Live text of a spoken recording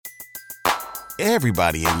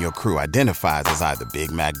Everybody in your crew identifies as either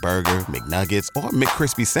Big Mac Burger, McNuggets, or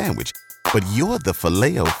McCrispy Sandwich. But you're the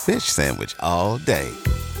Filet-O-Fish Sandwich all day.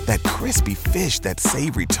 That crispy fish, that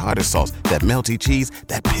savory tartar sauce, that melty cheese,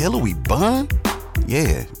 that pillowy bun.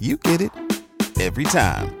 Yeah, you get it. Every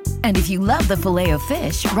time. And if you love the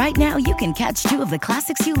Filet-O-Fish, right now you can catch two of the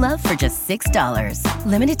classics you love for just $6.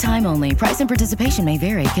 Limited time only. Price and participation may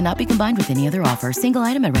vary. Cannot be combined with any other offer. Single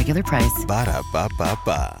item at regular price.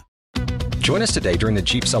 Ba-da-ba-ba-ba. Join us today during the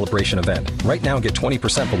Jeep Celebration event. Right now, get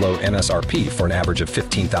 20% below MSRP for an average of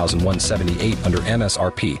 $15,178 under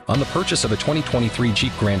MSRP on the purchase of a 2023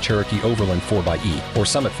 Jeep Grand Cherokee Overland 4xE or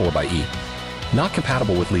Summit 4xE. Not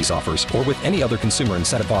compatible with lease offers or with any other consumer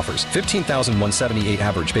incentive offers. $15,178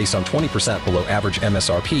 average based on 20% below average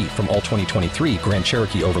MSRP from all 2023 Grand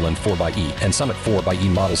Cherokee Overland 4xE and Summit 4xE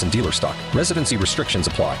models in dealer stock. Residency restrictions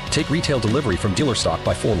apply. Take retail delivery from dealer stock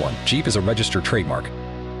by 4/1. Jeep is a registered trademark.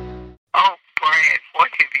 Oh, Brad, what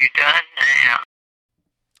have you done now?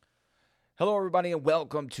 Hello, everybody, and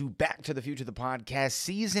welcome to Back to the Future, the podcast.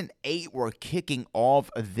 Season 8, we're kicking off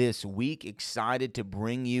this week. Excited to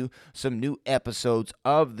bring you some new episodes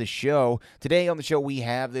of the show. Today on the show, we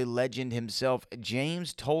have the legend himself,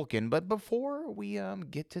 James Tolkien. But before we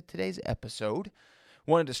get to today's episode,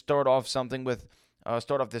 wanted to start off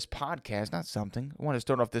this podcast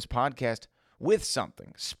with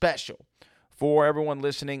something special for everyone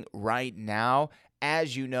listening right now.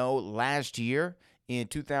 As you know, last year, in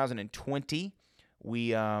 2020,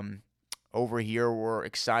 we over here were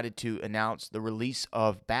excited to announce the release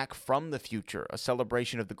of Back from the Future, a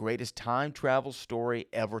celebration of the greatest time travel story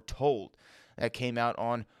ever told. That came out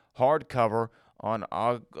on hardcover on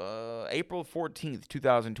April 14th,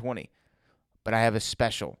 2020. But I have a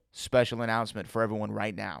special announcement for everyone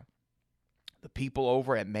right now. The people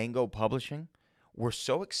over at Mango Publishing were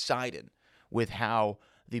so excited with how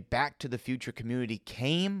the Back to the Future community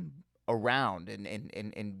came around and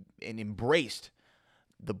embraced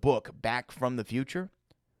the book Back from the Future.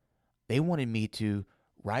 They wanted me to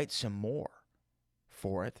write some more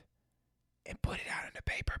for it and put it out in a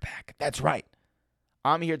paperback. That's right.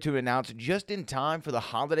 I'm here to announce just in time for the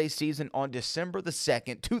holiday season on December the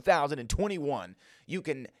 2nd, 2021, you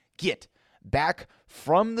can get Back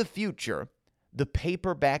from the Future, the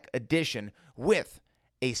paperback edition, with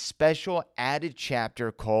a special added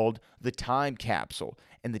chapter called The Time Capsule.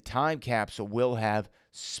 And the Time Capsule will have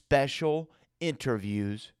special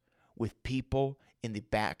interviews with people in the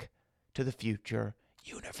Back to the Future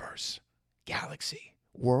universe, galaxy,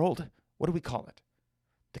 world. What do we call it?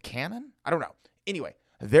 The canon? I don't know. Anyway,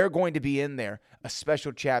 they're going to be in there. A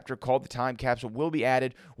special chapter called The Time Capsule will be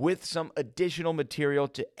added with some additional material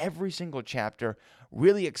to every single chapter.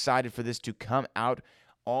 Really excited for this to come out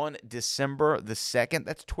on December the 2nd.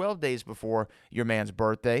 That's 12 days before your man's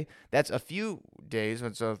birthday. That's a few days.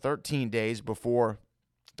 It's 13 days before.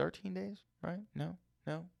 13 days, right? No.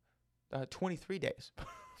 23 days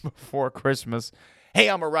before Christmas.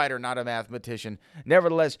 Hey, I'm a writer, not a mathematician.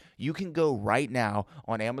 Nevertheless, you can go right now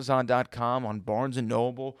on Amazon.com, on Barnes &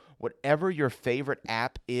 Noble, whatever your favorite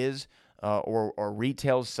app is or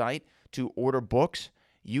retail site to order books.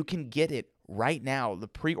 You can get it right now. The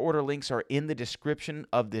pre-order links are in the description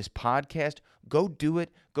of this podcast. Go do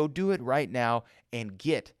it. Go do it right now and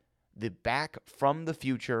get the Back from the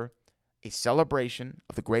Future, a celebration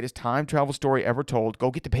of the greatest time travel story ever told.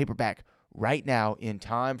 Go get the paperback right now in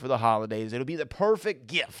time for the holidays. It'll be the perfect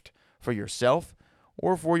gift for yourself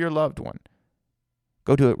or for your loved one.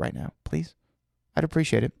 Go do it right now, please. I'd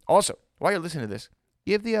appreciate it. Also, while you're listening to this,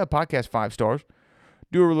 give the podcast 5 stars.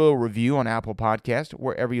 Do a little review on Apple Podcasts.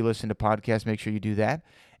 Wherever you listen to podcasts, make sure you do that.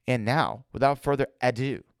 And now, without further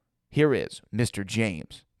ado, here is Mr.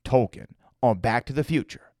 James Tolkien on Back to the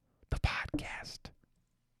Future, the podcast.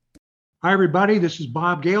 Hi, everybody. This is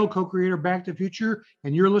Bob Gale, co-creator of Back to the Future,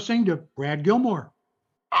 and you're listening to Brad Gilmore.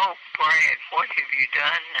 Oh, Brad, what have you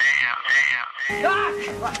done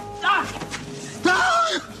now?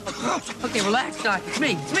 Doc! Okay, relax, Doc. It's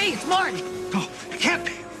me. It's Marty. Oh, it can't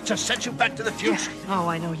be. Just sent you back to the future. Yeah. Oh,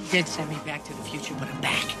 I know you did send me back to the future, but I'm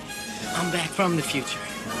back. I'm back from the future.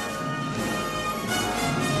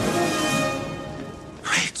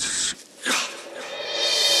 Great Scott.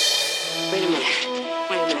 Wait a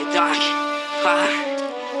minute, Doc.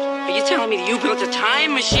 Are you telling me that you built a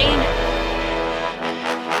time machine?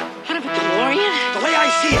 Out of a DeLorean? The way I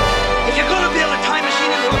see it, if you're gonna build a time machine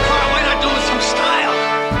into a car, why not do it with some style?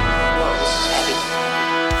 Whoa, this is heavy.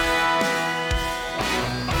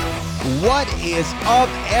 What is up,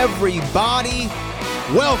 everybody?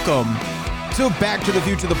 Welcome to Back to the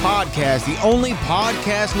Future, the podcast, the only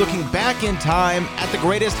podcast looking back in time at the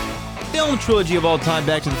greatest film trilogy of all time,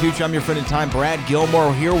 Back to the Future. I'm your friend in time, Brad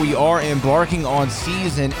Gilmore. Here we are embarking on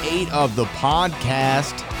season 8 of the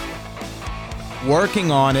podcast.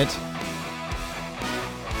 Working on it.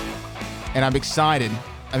 And I'm excited.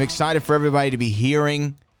 I'm excited for everybody to be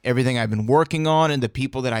hearing everything I've been working on and the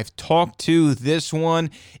people that I've talked to. This one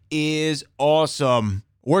is awesome.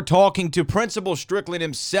 We're talking to Principal Strickland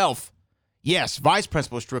himself. Yes, Vice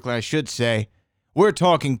Principal Strickland, I should say. We're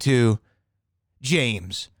talking to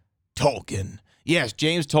James Tolkan. Yes,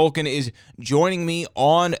 James Tolkan is joining me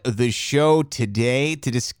on the show today to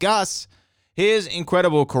discuss his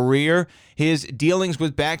incredible career, his dealings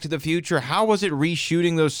with Back to the Future. How was it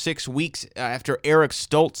reshooting those 6 weeks after Eric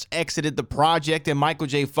Stoltz exited the project and Michael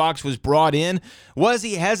J. Fox was brought in? Was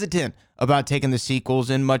he hesitant about taking the sequels,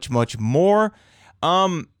 and much, much more?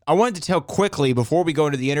 I wanted to tell quickly before we go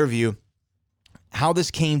into the interview how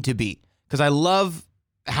this came to be, because I love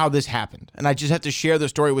how this happened, and I just have to share the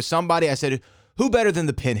story with somebody. I said, who better than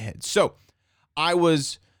the Pinhead? So I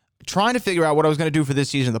was trying to figure out what I was going to do for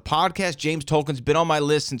this season of the podcast. James Tolkan's been on my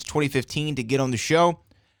list since 2015 to get on the show.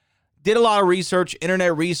 Did a lot of research,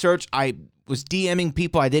 internet research. I was DMing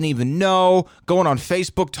people I didn't even know, going on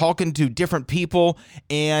Facebook, talking to different people,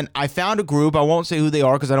 and I found a group. I won't say who they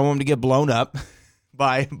are because I don't want them to get blown up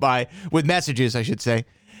with messages, I should say.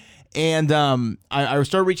 And I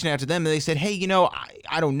started reaching out to them, and they said, hey,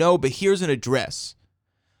 I don't know, but here's an address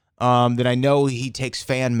that I know he takes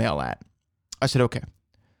fan mail at. I said, okay.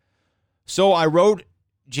 So I wrote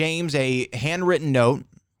James a handwritten note,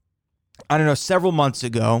 I don't know, several months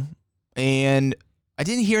ago, and I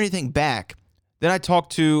didn't hear anything back. Then I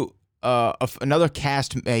talked to another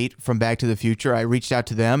castmate from Back to the Future. I reached out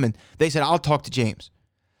to them, and they said, I'll talk to James.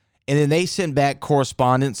 And then they sent back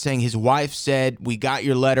correspondence saying his wife said, we got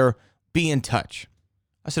your letter, be in touch.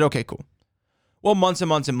 I said, okay, cool. Well, months and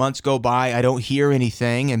months and months go by. I don't hear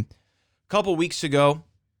anything. And a couple weeks ago,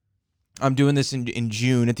 I'm doing this in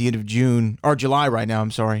June, at the end of June, or July right now,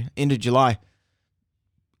 I'm sorry, end of July.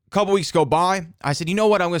 A couple weeks go by. I said, you know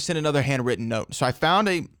what? I'm going to send another handwritten note. So I found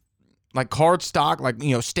a card stock,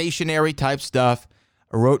 stationery type stuff.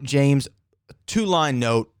 I wrote James a 2-line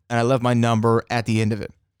note, and I left my number at the end of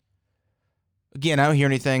it. Again, I don't hear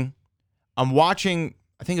anything. I'm watching,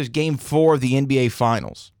 I think it was Game 4 of the NBA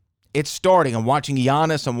Finals. It's starting. I'm watching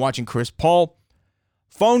Giannis. I'm watching Chris Paul.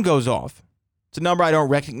 Phone goes off. It's a number I don't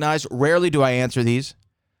recognize. Rarely do I answer these.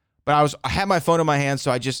 But I had my phone in my hand, so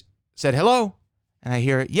I just said, hello. And I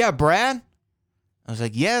hear, yeah, Brad? I was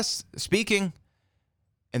like, yes, speaking.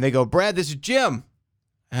 And they go, Brad, this is Jim.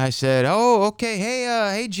 And I said, oh, okay.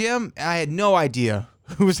 Hey, Jim. I had no idea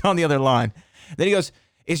who was on the other line. Then he goes,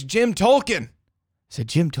 it's Jim Tolkan. I said,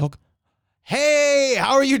 Jim Tolkan? Hey,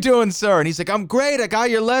 how are you doing, sir? And he's like, I'm great. I got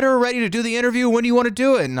your letter, ready to do the interview. When do you want to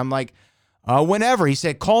do it? And I'm like, whenever. He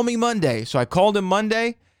said, call me Monday. So I called him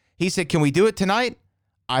Monday. He said, can we do it tonight?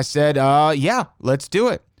 I said, yeah, let's do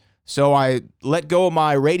it. So I let go of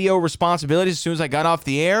my radio responsibilities as soon as I got off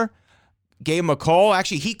the air, gave him a call.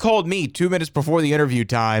 Actually, he called me 2 minutes before the interview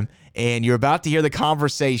time, and you're about to hear the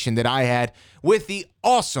conversation that I had with the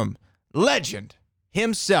awesome legend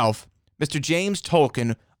himself, Mr. James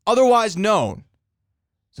Tolkan, otherwise known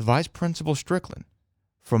as Vice Principal Strickland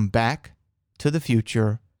from Back to the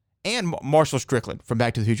Future, and Marshall Strickland from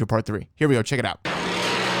Back to the Future Part 3. Here we go. Check it out.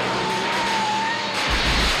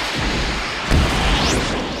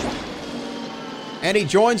 And he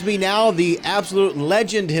joins me now. The absolute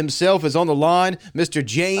legend himself is on the line, Mr.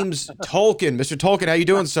 James Tolkan. Mr. Tolkan, how you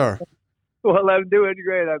doing, sir? Well, I'm doing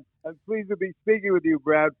great. I'm pleased to be speaking with you,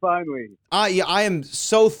 Brad, finally. I am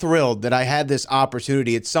so thrilled that I had this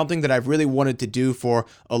opportunity. It's something that I've really wanted to do for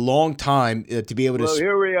a long time, to be able to... Well,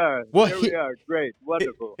 here we are. Well, here we are. Great.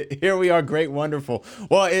 Wonderful. Here we are. Great. Wonderful.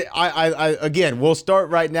 Well, again, we'll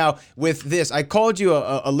start right now with this. I called you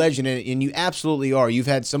a legend, and you absolutely are. You've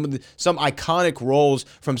had some iconic roles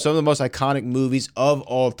from some of the most iconic movies of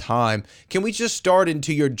all time. Can we just start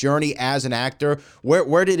into your journey as an actor?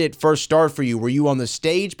 Where did it first start for you? Were you on the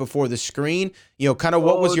stage, before the screen? Kind of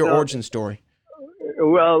what was your origin story?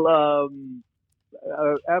 Well,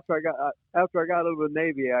 after I got out of the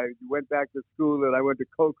Navy, I went back to school, and I went to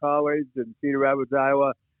Coe College in Cedar Rapids,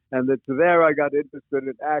 Iowa, and there I got interested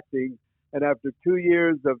in acting. And after 2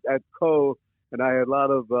 years at Coe, and I had a lot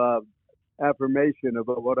of affirmation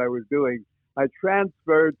about what I was doing, I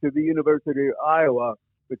transferred to the University of Iowa,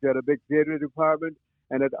 which had a big theater department.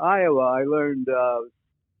 And at Iowa, I learned.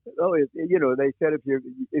 They said if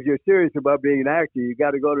you're serious about being an actor, you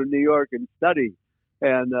got to go to New York and study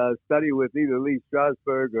with either Lee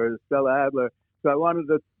Strasberg or Stella Adler. So I wanted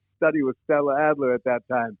to study with Stella Adler at that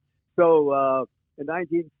time. So in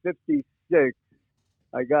 1956,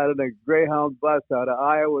 I got in a Greyhound bus out of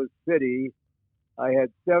Iowa City. I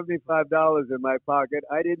had $75 in my pocket.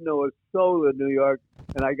 I didn't know a soul in New York,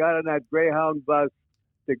 and I got on that Greyhound bus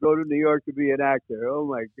to go to New York to be an actor. Oh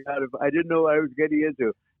my God! I didn't know what I was getting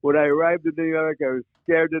into. When I arrived in New York, I was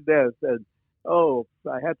scared to death, and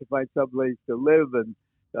I had to find someplace to live, and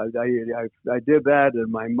I did that,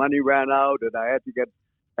 and my money ran out, and I had to get.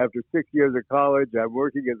 After 6 years of college, I'm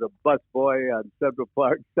working as a busboy on Central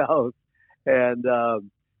Park South, and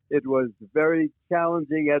it was very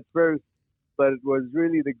challenging at first, but it was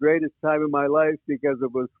really the greatest time of my life because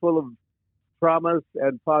it was full of promise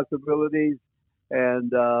and possibilities.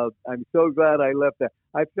 And I'm so glad I left that.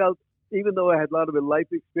 I felt, even though I had a lot of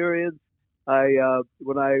life experience,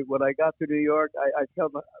 when I got to New York, I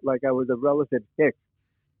felt like I was a relative hick,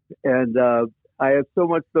 and I had so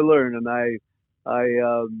much to learn, and I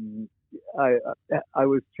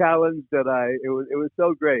was challenged, and it was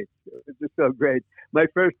so great. It was just so great. My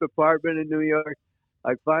first apartment in New York,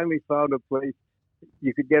 I finally found a place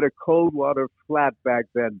you could get a cold water flat back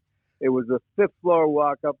then. It was a 5th floor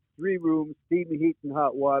walk up, 3 rooms, steam, heat, and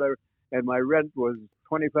hot water, and my rent was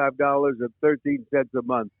 $25.13 a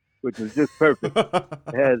month, which was just perfect.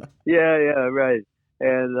 And right.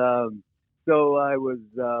 And so I was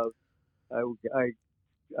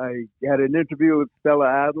I had an interview with Stella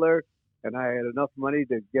Adler, and I had enough money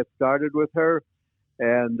to get started with her,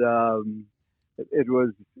 and it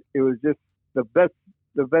was just the best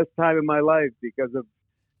time in my life because of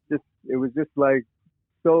it was just like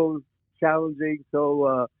so challenging,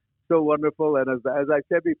 so wonderful, and as I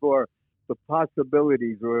said before, the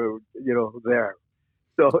possibilities were there.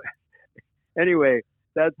 So anyway,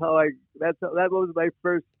 that was my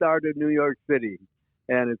first start in New York City,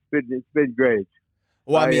 and it's been great.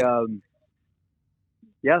 Well, I mean,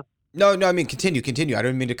 yeah. No, I mean, continue. I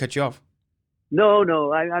don't mean to cut you off. No,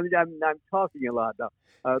 I'm talking a lot now.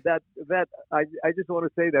 I just want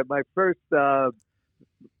to say that my first, I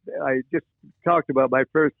just talked about my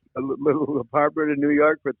first little apartment in New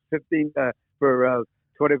York for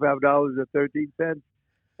 $25.13,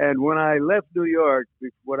 and when I left New York,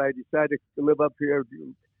 when I decided to live up here,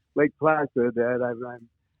 Lake Placid, and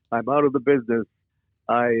I'm out of the business.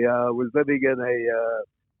 I was living in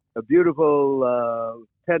a beautiful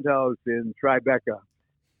penthouse in Tribeca,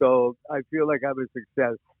 so I feel like I'm a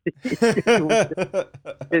success.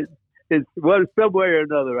 It's one some way or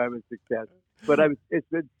another I'm a success. But it's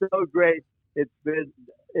been so great.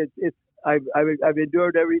 I've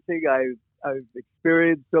endured everything. I've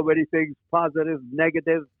experienced so many things, positive,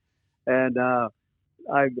 negative, and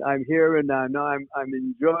I'm here, and now I'm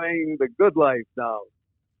enjoying the good life now.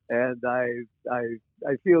 And I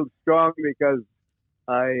feel strong because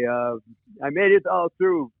I made it all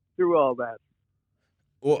through all that.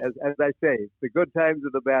 Well, as I say, the good times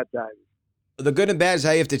and the bad times. The good and bad is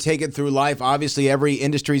how you have to take it through life. Obviously, every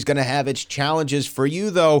industry is going to have its challenges. For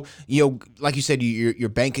you, though, like you said, your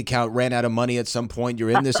bank account ran out of money at some point.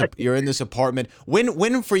 You're in this apartment.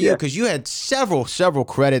 When for you? Because you had several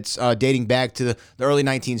credits dating back to the early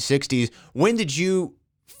 1960s. When did you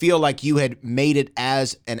feel like you had made it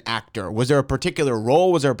as an actor? Was there a particular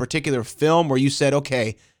role? Was there a particular film where you said,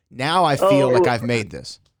 "Okay, now I feel like I've made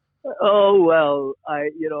this"? Oh well,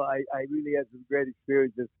 I really had some great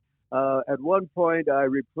experiences. At one point, I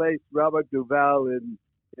replaced Robert Duvall in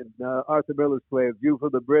Arthur Miller's play *A View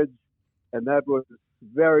from the Bridge*, and that was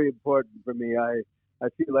very important for me. I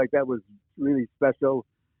feel like that was really special.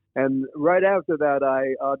 And right after that,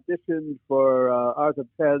 I auditioned for Arthur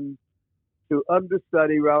Penn to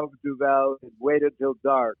understudy Robert Duvall in *Wait Until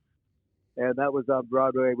Dark*, and that was on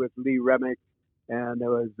Broadway with Lee Remick, and it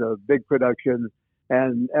was a big production.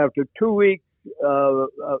 And after 2 weeks,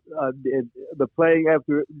 the playing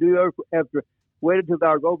after New York, after *Wait Until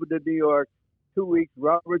Dark* opened in New York, 2 weeks,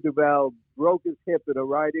 Robert Duvall broke his hip in a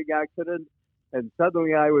riding accident, and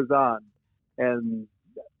suddenly I was on, and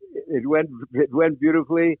it went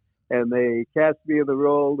beautifully, and they cast me in the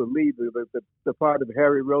role, the part of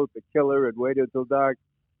Harry Roth, the killer, in *Wait Until Dark*,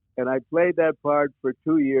 and I played that part for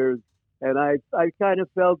 2 years, and I kind of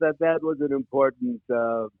felt that was an important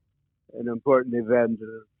event.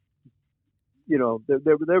 There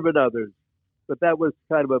have been others, but that was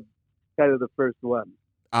kind of the first one.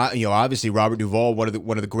 Obviously Robert Duvall, one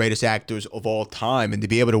of the greatest actors of all time, and to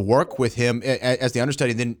be able to work with him as the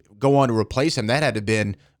understudy, and then go on to replace him, that had to have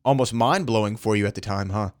been almost mind blowing for you at the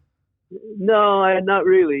time, huh? No, not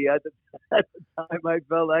really. At the time, I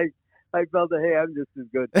felt that, hey, I'm just as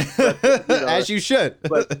good, but, as you should.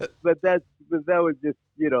 but that was just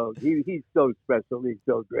he's so special. He's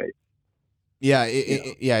so great.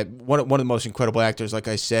 Yeah, one of the most incredible actors, like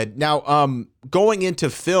I said. Now, going into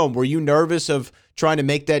film, were you nervous of trying to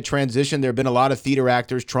make that transition? There have been a lot of theater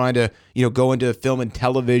actors trying to, go into film and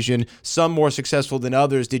television, some more successful than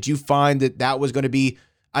others. Did you find that was going to be,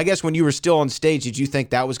 I guess when you were still on stage, did you think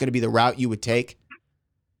that was going to be the route you would take?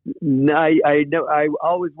 No, I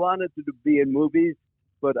always wanted to be in movies,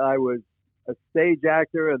 but I was a stage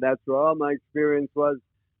actor, and that's where all my experience was.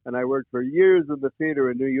 And I worked for years in the theater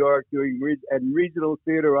in New York, doing regional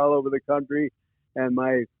theater all over the country. And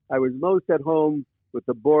I was most at home with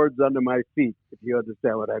the boards under my feet, if you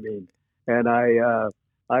understand what I mean. And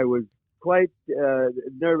I was quite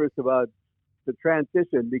nervous about the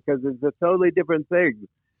transition because it's a totally different thing.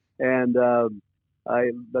 And the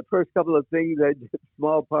first couple of things, I did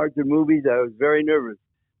small parts in movies, I was very nervous.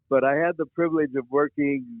 But I had the privilege of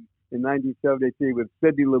working in 1973 with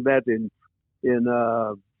Sidney Lumet in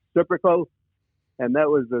Serpico, and that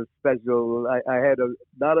was a special. I had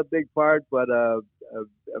not a big part, but a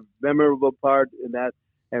memorable part in that.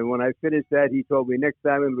 And when I finished that, he told me next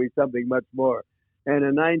time it'll be something much more. And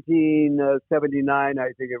in 1979,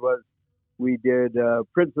 I think it was, we did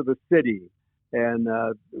Prince of the City, and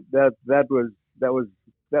that was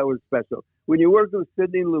special. When you work with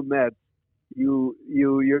Sidney Lumet,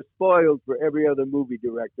 you're spoiled for every other movie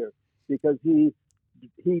director because he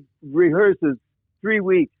rehearses 3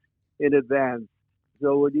 weeks in advance.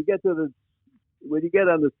 So when you get on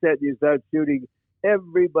the set and you start shooting,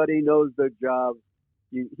 everybody knows their job.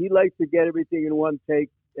 He likes to get everything in one take,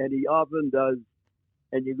 and he often does.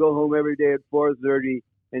 And you go home every day at 4:30,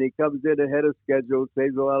 and he comes in ahead of schedule,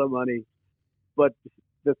 saves a lot of money. But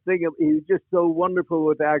the thing, he's just so wonderful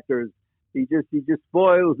with actors. He just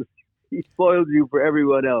spoils you for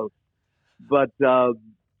everyone else. But then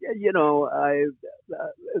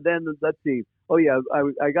let's see. Oh yeah,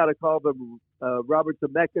 I got a call from Robert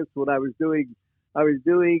Zemeckis when I was doing Glenn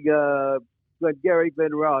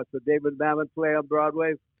Ross, the David Mamet play on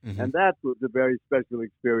Broadway, and that was a very special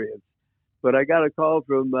experience. But I got a call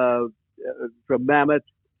from Mamet,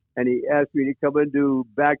 and he asked me to come and do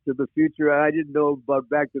Back to the Future. I didn't know about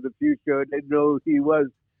Back to the Future. I didn't know who he was.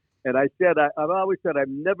 And I said, I've always said,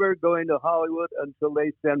 I'm never going to Hollywood until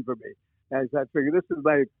they send for me. And I figured this is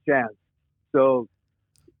my chance. So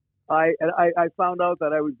I found out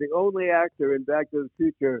that I was the only actor in Back to the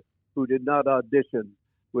Future who did not audition,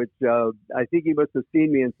 which I think he must have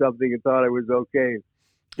seen me in something and thought I was okay.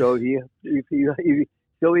 So he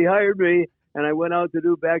hired me, and I went out to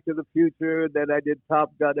do Back to the Future. Then I did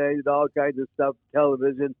Top Gun. I did all kinds of stuff,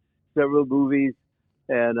 television, several movies,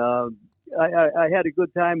 and I had a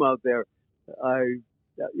good time out there. I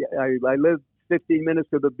lived 15 minutes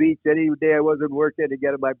from the beach. Any day I wasn't working, to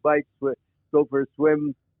get on my bike, go for a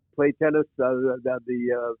swim, play tennis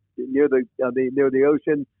near the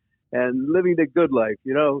ocean, and living the good life,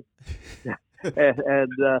 and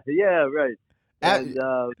yeah, right. And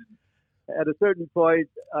at a certain point,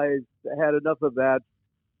 I had enough of that,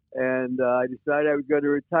 and I decided I was going to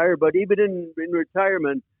retire. But even in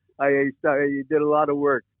retirement, I did a lot of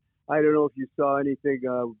work. I don't know if you saw anything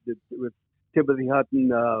with Timothy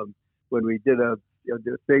Hutton when we did a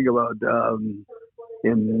thing about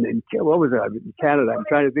in what was it, in Canada. I'm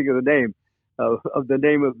trying to think of the name of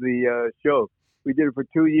the show. We did it for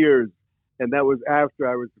 2 years, and that was after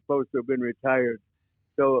I was supposed to have been retired.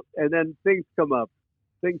 So, and then things come up.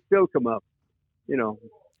 Things still come up,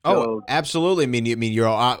 Oh, absolutely. I mean, you're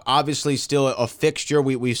obviously still a fixture.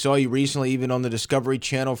 We saw you recently, even on the Discovery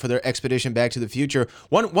Channel for their Expedition Back to the Future.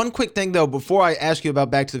 One quick thing though, before I ask you about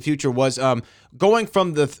Back to the Future, was going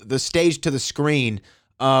from the stage to the screen.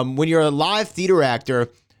 When you're a live theater actor,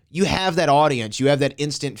 you have that audience. You have that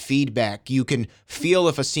instant feedback. You can feel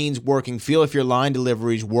if a scene's working, feel if your line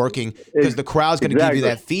delivery is working, because the crowd's going to give you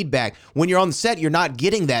that feedback. When you're on the set, you're not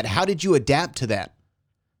getting that. How did you adapt to that?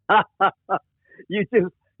 You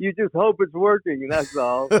just hope it's working, and that's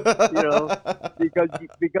all. Because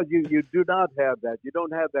you do not have that. You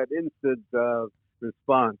don't have that instant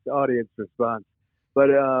response, audience response. But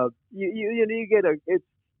you get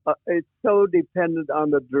it's so dependent on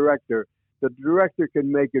the director. The director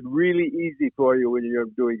can make it really easy for you when you're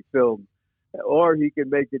doing film, or he can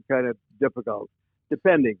make it kind of difficult,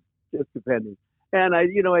 depending. And I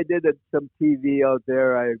did some TV out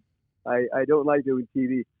there. I don't like doing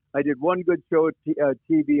TV. I did one good show at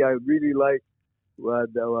TV I really liked,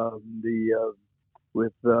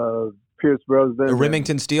 with Pierce Brosnan.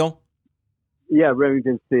 Remington Steele? Yeah,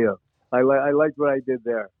 Remington Steele. I liked what I did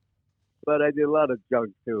there. But I did a lot of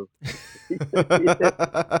junk, too.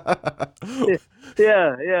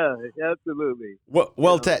 Yeah, absolutely.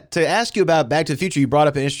 Well, to ask you about Back to the Future, you brought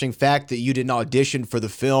up an interesting fact that you didn't audition for the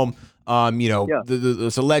film.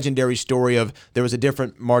 It's a legendary story of there was a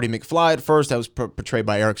different Marty McFly at first that was portrayed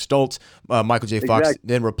by Eric Stoltz. Michael J. Fox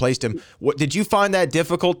then replaced him. Did you find that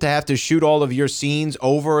difficult to have to shoot all of your scenes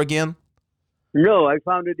over again? No, I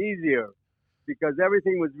found it easier because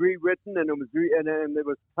everything was rewritten and it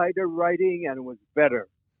was tighter writing and it was better.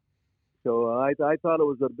 So I thought it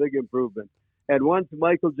was a big improvement. And once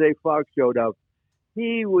Michael J. Fox showed up,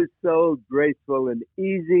 he was so graceful and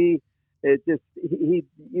easy. It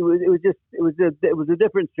was a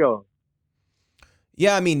different show.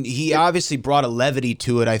 Yeah, I mean, he obviously brought a levity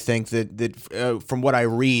to it. I think that from what I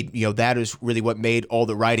read, that is really what made all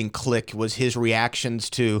the writing click, was his reactions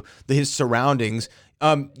to his surroundings.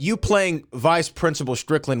 You playing Vice Principal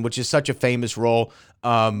Strickland, which is such a famous role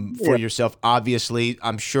for yourself. Obviously,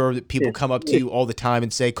 I'm sure that people come up to you all the time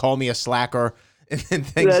and say, "Call me a slacker," and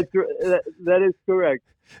things. That is correct.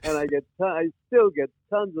 And I still get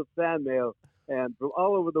tons of fan mail, and from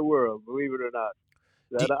all over the world, believe it or not.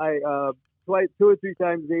 That I 2 or 3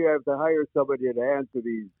 times a year I have to hire somebody to answer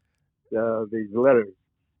these letters.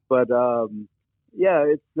 But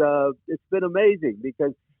it's been amazing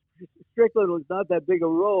because Strickland was not that big a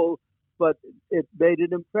role, but it made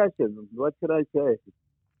an impression. What could I say?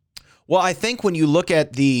 Well, I think when you look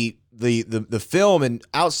at the film, and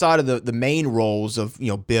outside of the main roles of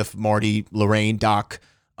Biff, Marty, Lorraine, Doc,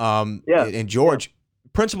 and George,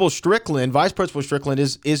 Principal Strickland, Vice Principal Strickland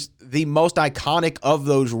is the most iconic of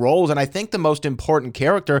those roles, and I think the most important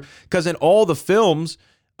character, because in all the films,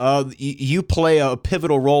 you play a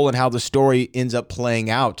pivotal role in how the story ends up playing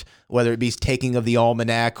out, whether it be taking of the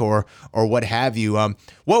almanac or what have you.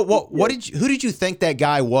 Who did you think that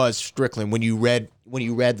guy was, Strickland, when you read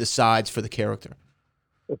the sides for the character?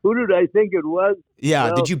 Who did I think it was?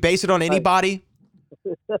 Yeah, did you base it on anybody?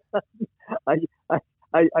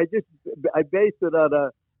 I based it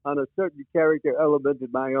on a certain character element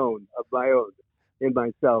in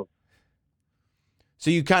myself. So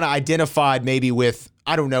you kind of identified maybe with,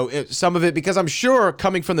 I don't know, some of it, because I'm sure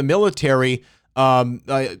coming from the military,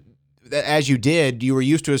 as you did, you were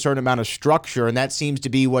used to a certain amount of structure, and that seems to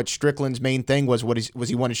be what Strickland's main thing was. Was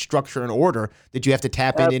he wanted structure and order? Did you have to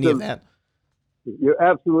tap into any of that? You're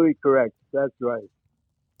absolutely correct. That's right.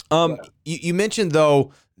 You mentioned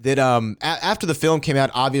though that after the film came out,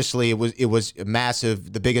 obviously it was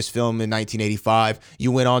massive, the biggest film in 1985.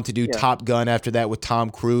 You went on to do Top Gun after that with Tom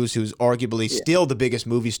Cruise, who's arguably still the biggest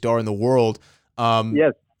movie star in the world.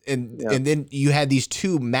 Yes. And then you had these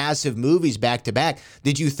 2 massive movies back to back.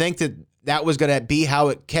 Did you think that was going to be how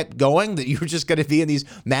it kept going, that you were just going to be in these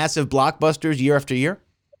massive blockbusters year after year?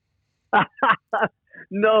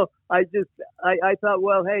 No, I thought,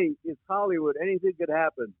 well, hey, it's Hollywood. Anything could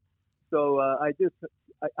happen. So I should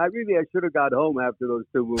have got home after those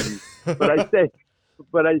 2 movies. But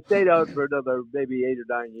I stayed out for another maybe 8 or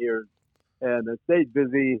 9 years, and I stayed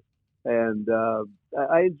busy, and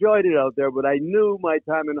I enjoyed it out there. But I knew my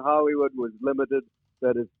time in Hollywood was limited,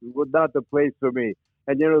 that it was not the place for me.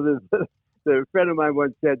 And the friend of mine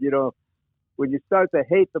once said, when you start to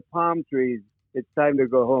hate the palm trees, it's time to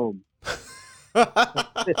go home. That's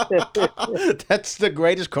the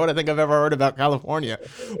greatest quote I think I've ever heard about California.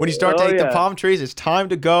 When you start to hate the palm trees, it's time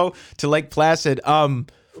to go to Lake Placid. Let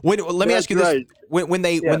me ask you this: when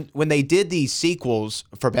they did these sequels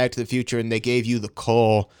for Back to the Future and they gave you the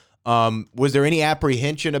call, was there any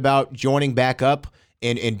apprehension about joining back up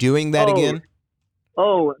and doing that again?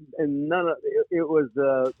 Oh, and none of it was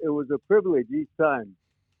a privilege each time,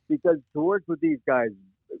 because to work with these guys,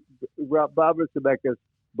 Robert Zemeckis,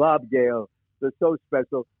 Bob Gale, they're so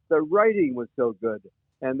special. Their writing was so good,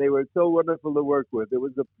 and they were so wonderful to work with. It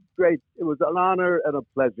was an honor and a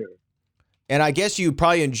pleasure. And I guess you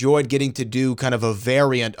probably enjoyed getting to do kind of a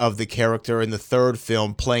variant of the character in the 3rd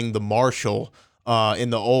film, playing the Marshal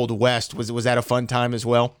in the Old West. Was that a fun time as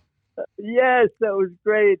well? Yes, that was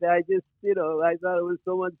great. I just, I thought it was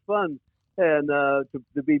so much fun, and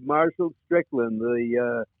to be Marshal Strickland,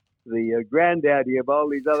 the granddaddy of all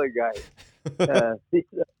these other guys.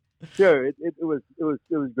 Sure, it was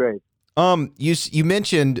great. You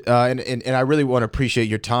mentioned, and I really want to appreciate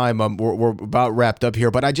your time. We're about wrapped up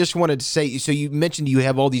here, but I just wanted to say, so you mentioned you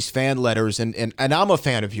have all these fan letters, and I'm a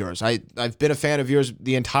fan of yours. I've been a fan of yours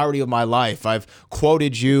the entirety of my life. I've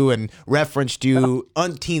quoted you and referenced you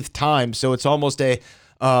umpteenth times, so it's almost a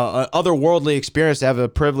otherworldly experience to have a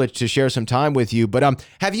privilege to share some time with you. But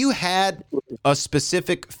have you had a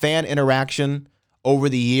specific fan interaction over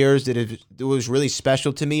the years that it was really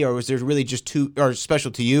special to me, or was there really just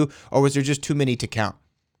special to you, or was there just too many to count?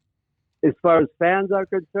 As far as fans are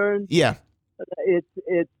concerned, yeah, it's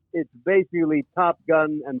basically Top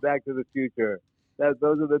Gun and Back to the Future.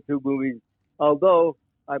 Those are the 2 movies. Although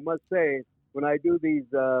I must say, when I do these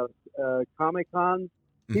Comic Cons,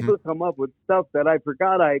 people come up with stuff that I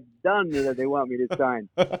forgot I'd done that they want me to sign.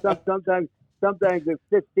 Sometimes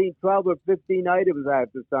it's 12 or 15 items I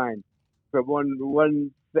have to sign from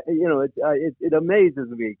one. It amazes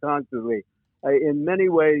me constantly. In many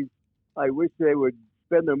ways, I wish they would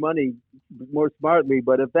spend their money more smartly,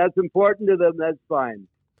 but if that's important to them, that's fine.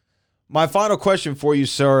 My final question for you,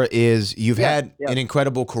 sir, is you've had an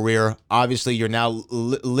incredible career. Obviously, you're now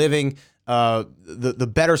living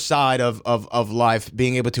the better side of life,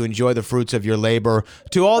 being able to enjoy the fruits of your labor.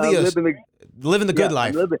 To all the living the good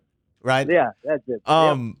life, right? Yeah, that's it.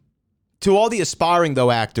 To all the aspiring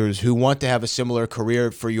actors who want to have a similar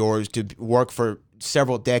career for yours, to work for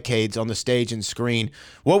several decades on the stage and screen,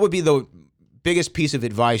 what would be the biggest piece of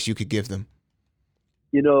advice you could give them?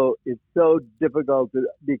 It's so difficult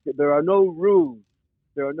because there are no rules.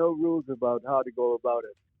 There are no rules about how to go about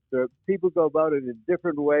it. People go about it in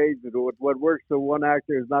different ways. What works for one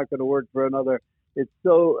actor is not going to work for another. It's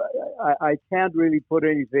so I can't really put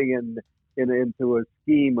anything into a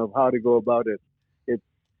scheme of how to go about it.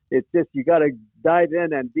 It's just you got to dive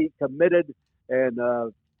in and be committed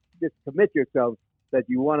and just commit yourself that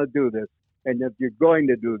you want to do this and that you're going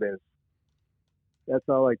to do this. That's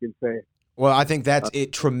all I can say. Well, I think that's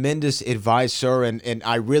tremendous advice, sir, and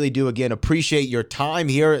I really do, again, appreciate your time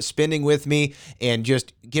here spending with me and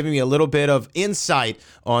just giving me a little bit of insight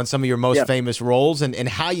on some of your most famous roles and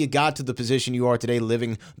how you got to the position you are today,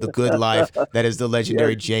 living the good life that is the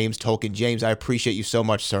legendary James Tolkan. James, I appreciate you so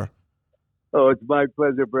much, sir. Oh, it's my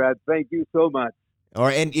pleasure, Brad. Thank you so much. All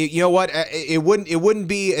right, and you know what? It wouldn't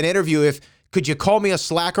be an interview if could you call me a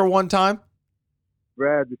slacker one time?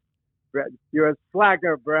 Brad, you're a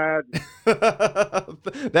slacker, Brad.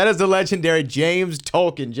 That is the legendary James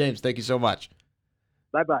Tolkan. James, thank you so much.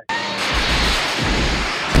 Bye-bye.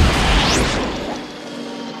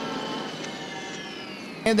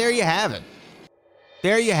 And there you have it.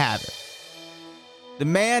 There you have it. The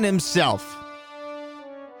man himself,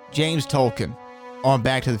 James Tolkan, on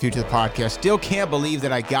Back to the Future, the podcast. Still can't believe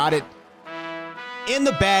that I got it in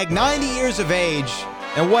the bag, 90 years of age,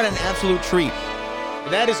 and what an absolute treat.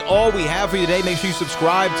 That is all we have for you today. Make sure you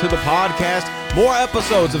subscribe to the podcast. More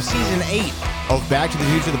episodes of Season 8 of Back to the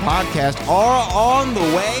Future, the podcast, are on the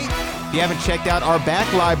way. If you haven't checked out our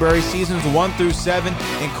back library, Seasons 1 through 7,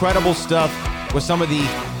 incredible stuff with some of the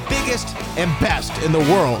biggest and best in the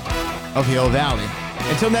world of Hill Valley.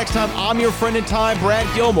 Until next time, I'm your friend in time, Brad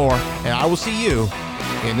Gilmore, and I will see you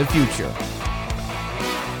in the future.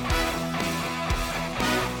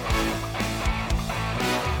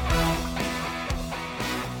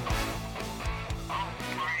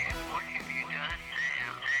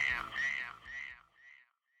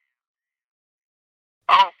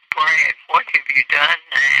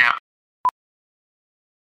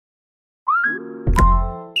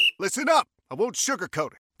 Listen up. I won't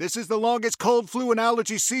sugarcoat it. This is the longest cold, flu, and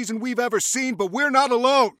allergy season we've ever seen, but we're not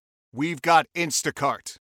alone. We've got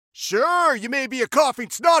Instacart. Sure, you may be a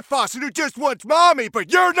coughing snot faucet who just wants mommy,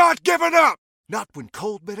 but you're not giving up. Not when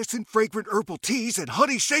cold medicine, fragrant herbal teas, and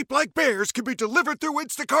honey shaped like bears can be delivered through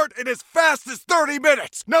Instacart in as fast as 30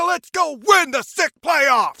 minutes. Now let's go win the sick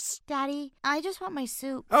playoffs. Daddy, I just want my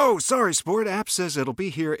soup. Oh, sorry, sport. App says it'll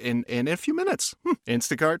be here in a few minutes.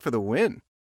 Instacart for the win.